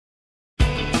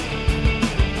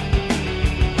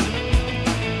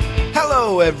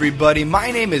Hello, everybody.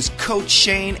 My name is Coach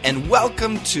Shane, and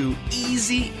welcome to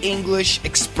Easy English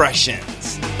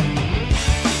Expressions.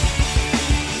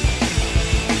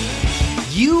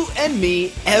 You and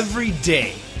me every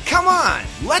day. Come on,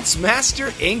 let's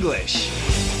master English.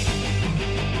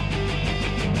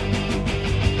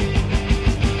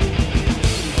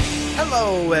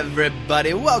 Hello,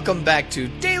 everybody. Welcome back to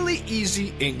Daily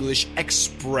Easy English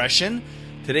Expression.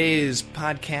 Today's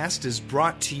podcast is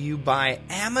brought to you by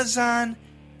Amazon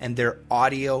and their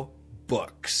audio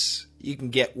books. You can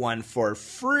get one for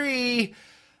free.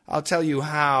 I'll tell you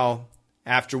how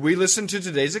after we listen to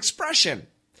today's expression.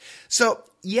 So,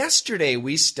 yesterday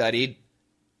we studied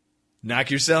knock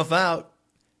yourself out.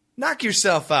 Knock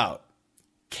yourself out.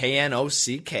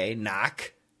 K-N-O-C-K,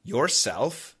 knock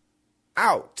yourself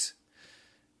out.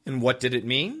 And what did it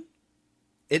mean?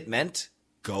 It meant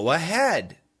go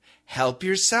ahead. Help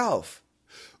yourself.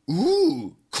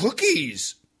 Ooh,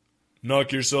 cookies.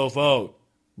 Knock yourself out.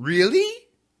 Really?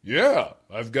 Yeah,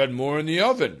 I've got more in the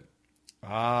oven.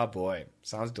 Ah, boy,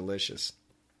 sounds delicious.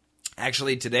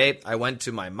 Actually, today I went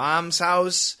to my mom's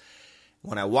house.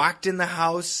 When I walked in the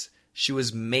house, she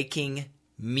was making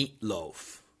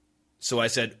meatloaf. So I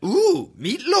said, ooh,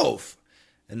 meatloaf.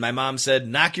 And my mom said,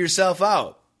 knock yourself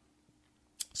out.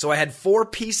 So I had 4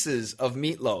 pieces of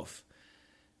meatloaf.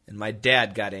 And my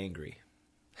dad got angry.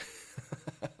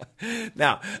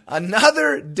 Now,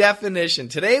 another definition.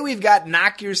 Today we've got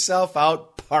knock yourself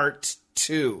out part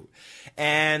 2.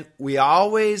 And we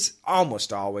almost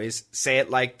always say it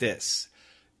like this.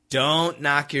 Don't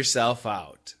knock yourself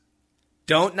out.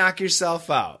 Don't knock yourself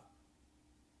out.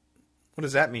 What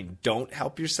does that mean? Don't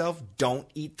help yourself? Don't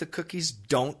eat the cookies?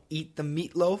 Don't eat the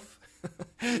meatloaf?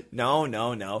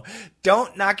 No.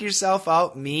 Don't knock yourself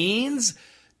out means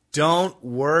don't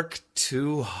work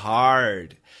too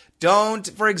hard.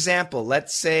 For example,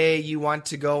 let's say you want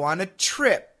to go on a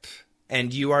trip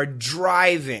and you are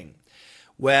driving.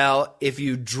 Well, if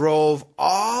you drove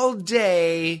all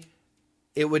day,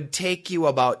 it would take you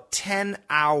about 10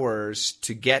 hours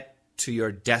to get to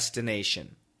your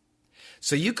destination.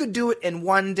 So you could do it in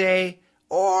one day,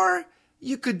 or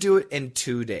you could do it in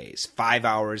 2 days, 5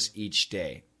 hours each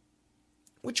day.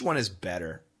 Which one is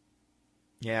better?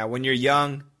 Yeah, when you're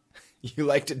young, you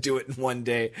like to do it in one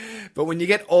day. But when you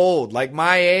get old, like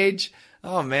my age,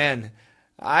 oh man,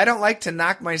 I don't like to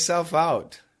knock myself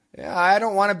out. Yeah, I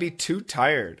don't want to be too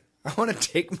tired. I want to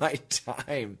take my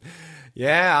time.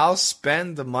 Yeah, I'll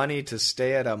spend the money to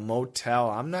stay at a motel.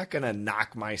 I'm not going to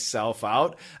knock myself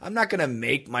out. I'm not going to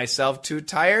make myself too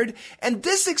tired. And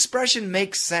this expression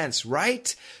makes sense,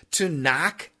 right? To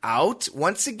knock out.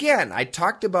 Once again, I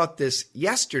talked about this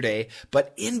yesterday,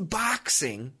 but in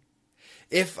boxing,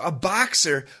 if a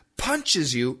boxer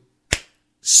punches you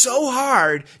so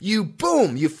hard, you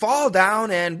fall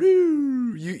down and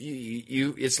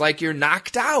it's like you're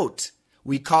knocked out.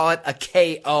 We call it a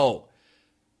KO.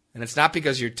 And it's not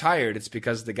because you're tired, it's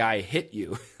because the guy hit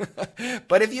you.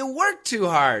 But if you work too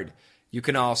hard, you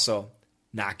can also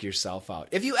knock yourself out.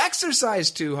 If you exercise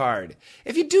too hard,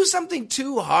 if you do something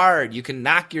too hard, you can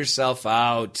knock yourself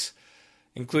out,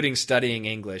 including studying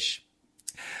English.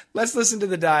 Let's listen to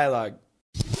the dialogue.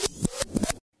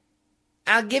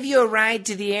 I'll give you a ride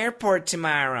to the airport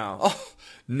tomorrow. Oh,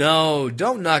 no,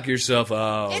 don't knock yourself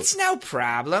out. It's no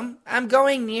problem. I'm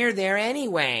going near there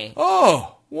anyway.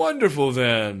 Oh, wonderful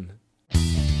then.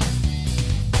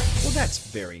 Well, that's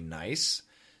very nice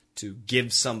to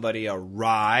give somebody a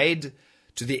ride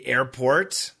to the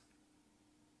airport.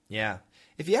 Yeah.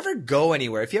 If you ever go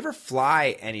anywhere, if you ever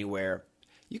fly anywhere,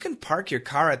 you can park your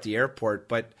car at the airport,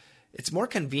 but it's more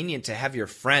convenient to have your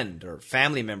friend or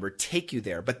family member take you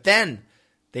there. But then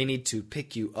they need to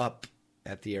pick you up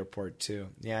at the airport too.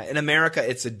 Yeah, in America,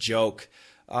 it's a joke.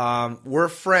 We're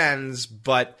friends,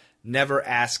 but never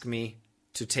ask me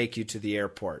to take you to the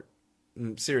airport.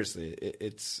 Seriously,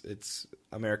 it's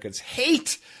Americans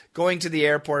hate going to the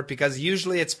airport because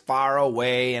usually it's far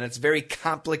away and it's very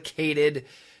complicated.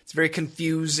 It's very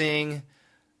confusing.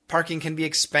 Parking can be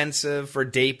expensive for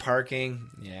day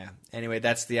parking. Yeah, anyway,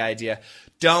 that's the idea.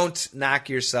 Don't knock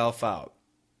yourself out.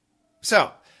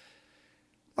 So,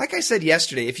 like I said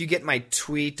yesterday, if you get my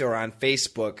tweet or on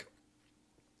Facebook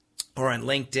or on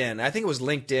LinkedIn, I think it was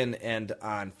LinkedIn and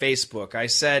on Facebook, I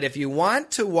said if you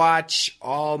want to watch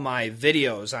all my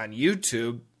videos on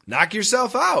YouTube, knock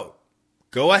yourself out.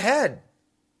 Go ahead.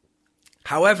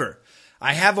 However,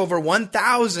 I have over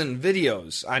 1,000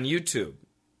 videos on YouTube.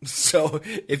 So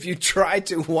if you try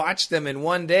to watch them in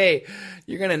one day,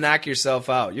 you're going to knock yourself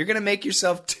out. You're going to make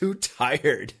yourself too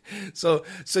tired. So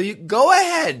you go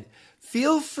ahead.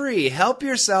 Feel free. Help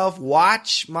yourself.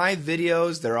 Watch my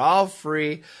videos. They're all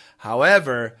free.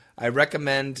 However, I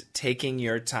recommend taking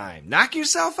your time. Knock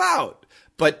yourself out,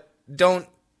 but don't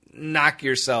knock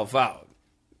yourself out.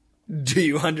 Do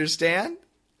you understand?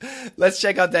 Let's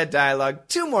check out that dialogue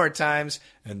 2 more times,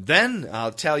 and then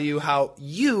I'll tell you how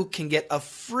you can get a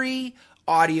free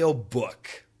audio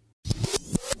book.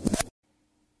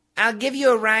 I'll give you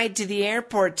a ride to the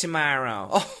airport tomorrow.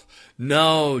 Oh,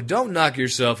 no, don't knock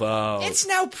yourself out. It's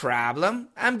no problem.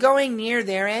 I'm going near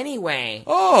there anyway.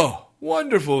 Oh,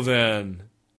 wonderful then.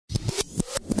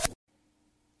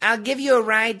 I'll give you a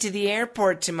ride to the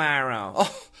airport tomorrow.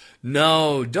 Oh,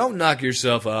 no, don't knock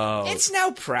yourself out. It's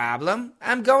no problem.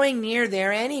 I'm going near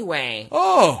there anyway.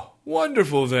 Oh,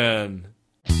 wonderful then.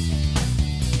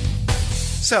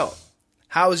 So,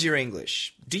 how's your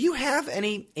English? Do you have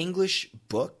any English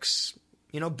books?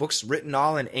 You know, books written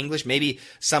all in English. Maybe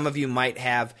some of you might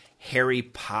have Harry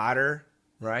Potter,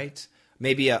 right?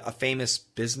 Maybe a famous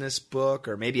business book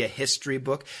or maybe a history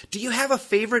book. Do you have a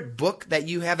favorite book that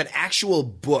you have, an actual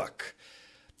book?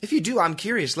 If you do, I'm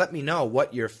curious. Let me know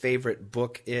what your favorite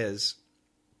book is.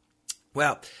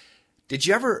 Well, did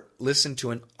you ever listen to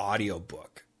an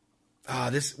audiobook?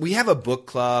 We have a book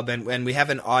club and we have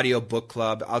an audio book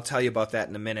club. I'll tell you about that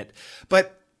in a minute.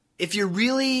 But if you're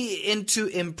really into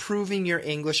improving your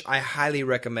English, I highly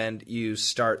recommend you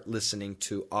start listening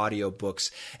to audiobooks.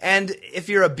 And if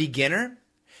you're a beginner,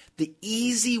 the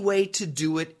easy way to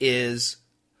do it is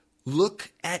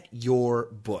look at your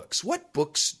books. What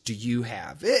books do you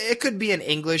have? It could be in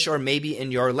English or maybe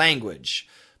in your language.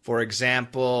 For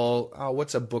example,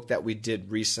 what's a book that we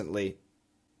did recently?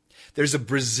 There's a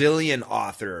Brazilian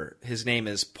author. His name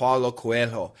is Paulo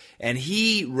Coelho, and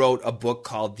he wrote a book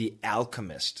called The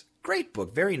Alchemist. Great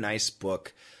book, very nice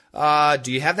book.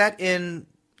 Do you have that in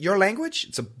your language?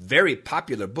 It's a very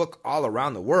popular book all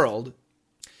around the world.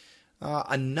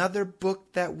 Another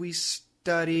book that we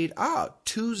studied,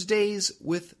 Tuesdays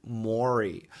with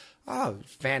Morrie. Oh,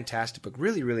 fantastic book.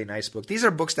 Really, really nice book. These are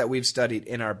books that we've studied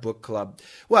in our book club.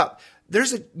 Well,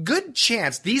 there's a good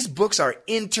chance these books are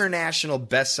international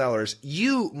bestsellers.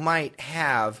 You might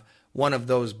have one of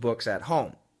those books at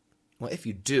home. Well, if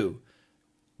you do,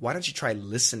 why don't you try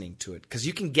listening to it? Because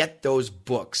you can get those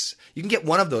books. You can get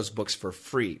one of those books for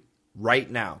free right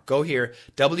now. Go here,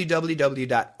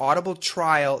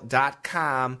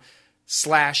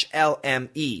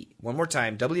 www.audibletrial.com/LME. One more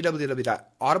time,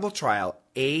 www.audibletrial,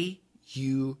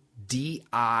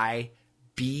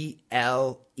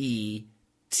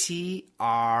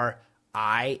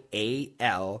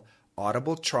 AUDIBLETRIAL,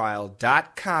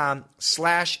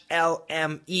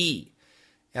 audibletrial.com/LME.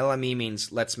 LME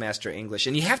means Let's Master English.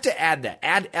 And you have to add that.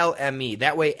 Add LME.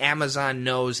 That way Amazon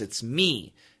knows it's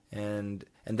me. And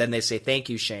then they say, thank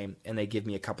you, Shane, and they give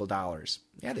me a couple dollars.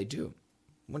 Yeah, they do.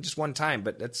 Just one time,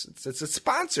 but it's a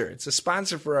sponsor. It's a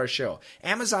sponsor for our show.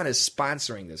 Amazon is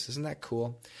sponsoring this. Isn't that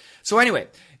cool? So anyway,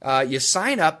 you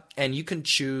sign up and you can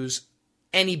choose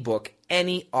any book,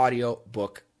 any audio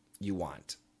book you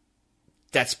want.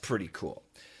 That's pretty cool.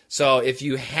 So if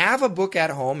you have a book at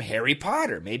home, Harry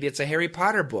Potter, maybe it's a Harry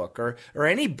Potter book or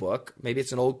any book, maybe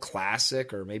it's an old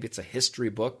classic or maybe it's a history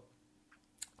book,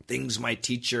 things my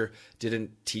teacher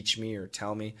didn't teach me or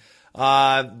tell me,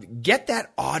 get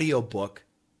that audio book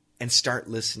and start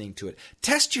listening to it.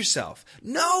 Test yourself.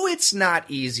 No, it's not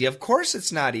easy. Of course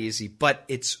it's not easy, but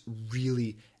it's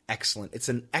really excellent. It's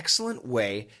an excellent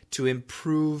way to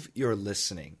improve your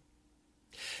listening.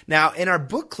 Now, in our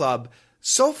book club,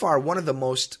 so far, one of the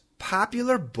most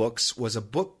popular books was a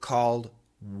book called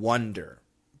Wonder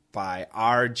by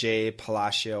R.J.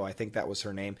 Palacio. I think that was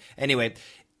her name. Anyway,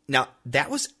 now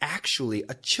that was actually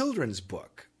a children's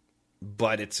book,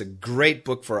 but it's a great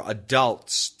book for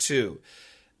adults too.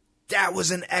 That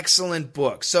was an excellent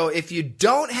book. So if you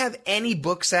don't have any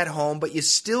books at home, but you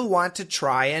still want to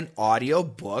try an audio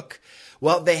book,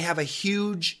 well, they have a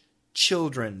huge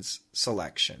children's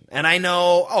selection. And I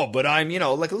know, but I'm,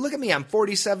 look at me, I'm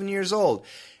 47 years old.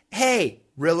 Hey,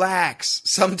 relax.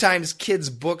 Sometimes kids'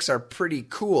 books are pretty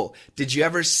cool. Did you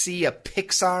ever see a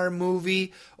Pixar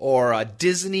movie or a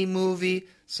Disney movie?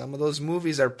 Some of those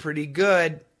movies are pretty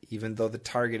good, even though the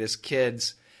target is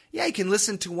kids. Yeah, you can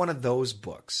listen to one of those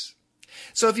books.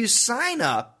 So if you sign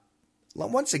up,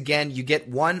 once again, you get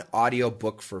one audio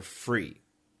book for free.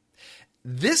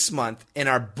 This month in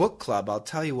our book club, I'll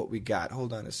tell you what we got.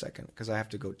 Hold on a second, because I have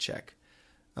to go check.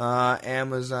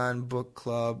 Amazon Book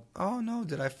Club. Oh, no,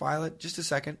 did I file it? Just a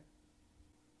second.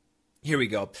 Here we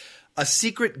go. A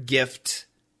Secret Gift,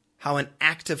 How an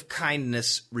Act of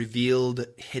Kindness Revealed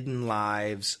Hidden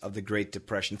Lives of the Great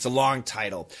Depression. It's a long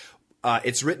title.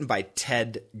 It's written by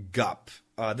Ted Gupp.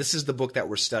 This is the book that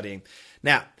we're studying.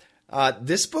 Now,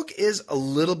 This book is a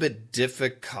little bit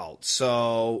difficult,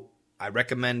 so I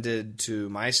recommended to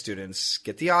my students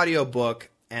get the audiobook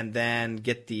and then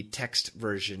get the text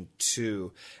version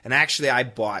too. And actually, I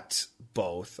bought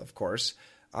both, of course.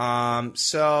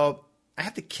 So I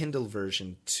have the Kindle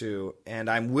version too, and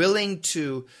I'm willing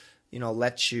to,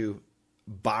 let you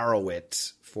borrow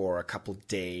it for a couple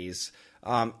days.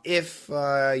 If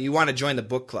you want to join the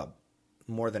book club,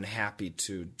 more than happy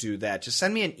to do that. Just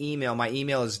send me an email. My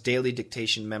email is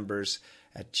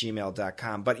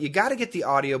dailydictationmembers@gmail.com. But you got to get the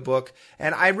audiobook,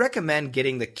 and I recommend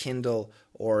getting the Kindle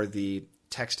or the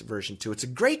text version too. It's a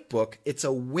great book. It's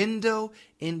a window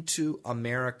into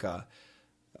America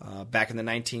back in the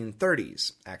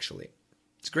 1930s, actually.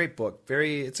 It's a great book.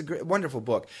 It's a great, wonderful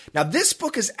book. Now, this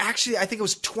book is actually, I think it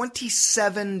was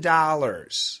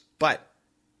 $27, but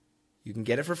you can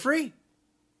get it for free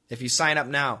if you sign up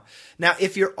now. Now,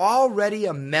 if you're already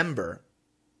a member,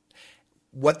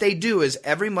 what they do is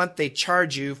every month they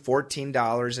charge you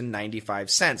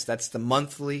 $14.95. That's the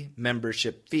monthly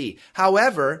membership fee.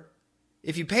 However,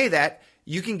 if you pay that,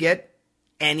 you can get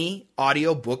any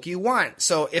audiobook you want.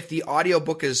 So if the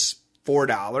audiobook is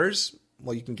 $4,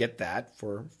 well, you can get that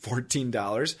for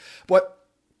 $14. But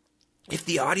if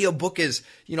the audiobook is,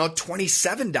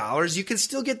 $27, you can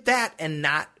still get that and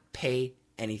not pay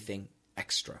anything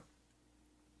extra.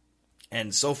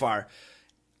 And so far,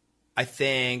 I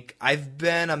think I've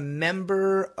been a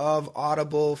member of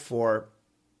Audible for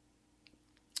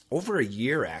over a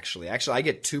year, actually. Actually, I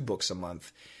get 2 books a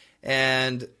month.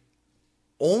 And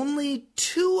only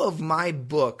 2 of my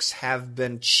books have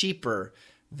been cheaper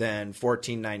than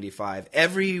 $14.95.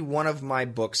 Every one of my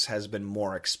books has been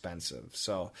more expensive.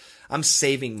 So I'm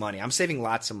saving money. I'm saving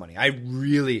lots of money. I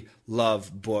really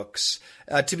love books.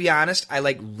 To be honest, I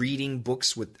like reading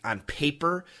books on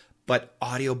paper, but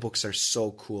audiobooks are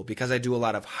so cool because I do a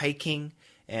lot of hiking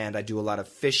and I do a lot of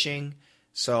fishing.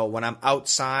 So when I'm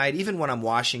outside, even when I'm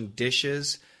washing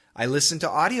dishes, I listen to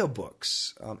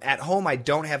audiobooks. At home, I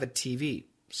don't have a TV.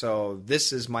 So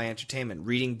this is my entertainment,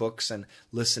 reading books and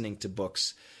listening to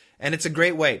books. And it's a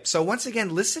great way. So once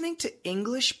again, listening to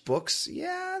English books,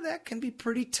 that can be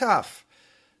pretty tough.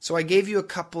 So I gave you a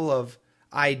couple of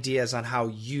ideas on how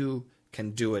you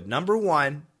can do it. Number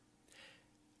 1,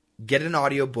 get an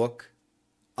audiobook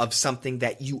of something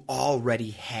that you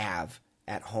already have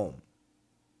at home.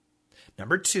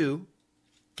 Number 2,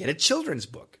 get a children's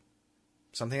book,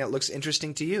 something that looks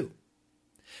interesting to you.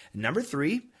 Number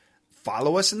 3,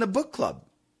 follow us in the book club.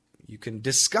 You can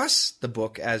discuss the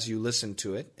book as you listen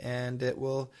to it, and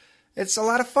it's a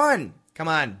lot of fun. Come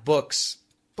on, books.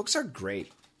 Books are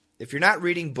great. If you're not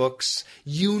reading books,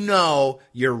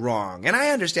 you're wrong. And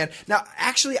I understand. Now,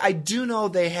 actually, I do know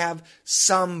they have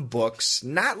some books,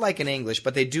 not like in English,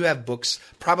 but they do have books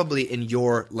probably in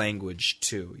your language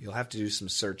too. You'll have to do some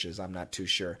searches. I'm not too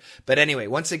sure. But anyway,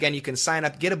 once again, you can sign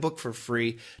up, get a book for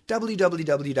free,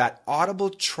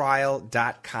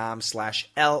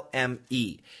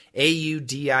 www.audibletrial.com/LME,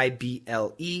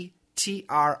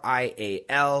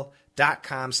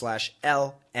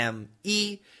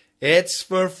 AUDIBLETRIAL.com/LME. It's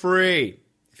for free.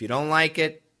 If you don't like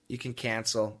it, you can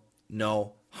cancel.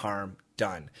 No harm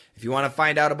done. If you want to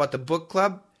find out about the book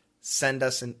club, send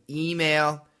us an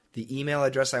email. The email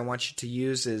address I want you to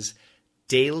use is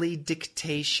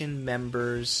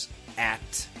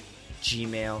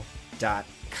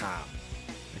dailydictationmembers@gmail.com.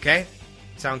 Okay?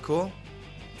 Sound cool?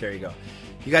 There you go.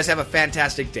 You guys have a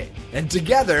fantastic day. And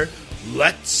together,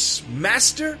 let's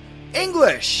master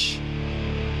English!